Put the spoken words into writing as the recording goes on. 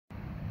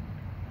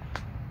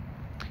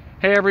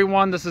Hey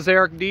everyone, this is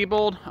Eric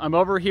Diebold. I'm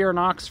over here in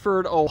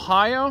Oxford,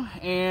 Ohio,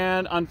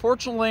 and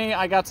unfortunately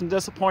I got some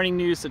disappointing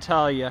news to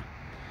tell you.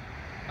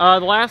 The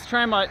last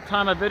time I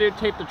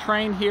videotaped the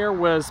train here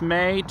was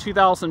May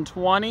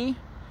 2020,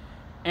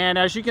 and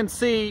as you can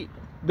see,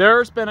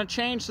 there's been a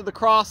change to the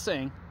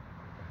crossing.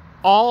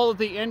 All of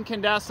the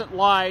incandescent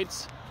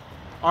lights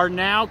are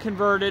now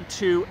converted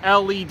to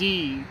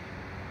LED.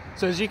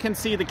 So as you can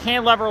see, the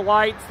cantilever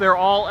lights, they're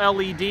all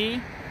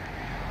LED.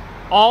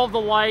 All of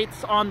the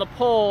lights on the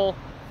pole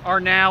are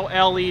now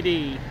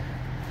LED.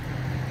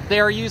 They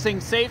are using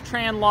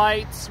Safetran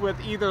lights with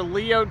either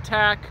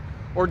Leotek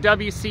or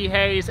WC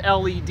Hayes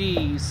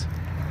LEDs.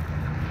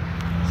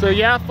 So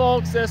yeah,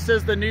 folks, this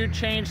is the new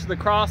change to the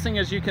crossing.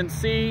 As you can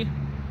see,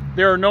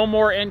 there are no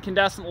more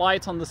incandescent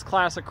lights on this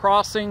classic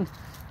crossing.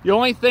 The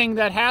only thing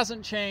that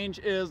hasn't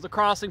changed is the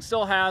crossing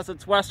still has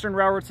its Western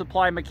Railroad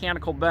Supply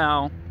mechanical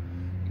bell.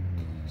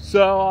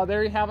 So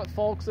there you have it,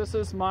 folks. This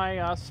is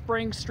my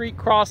Spring Street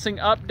Crossing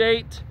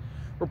update,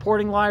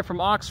 reporting live from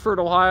Oxford,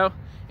 Ohio.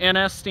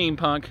 NS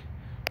Steampunk,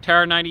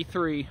 Tower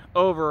 93,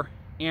 over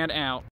and out.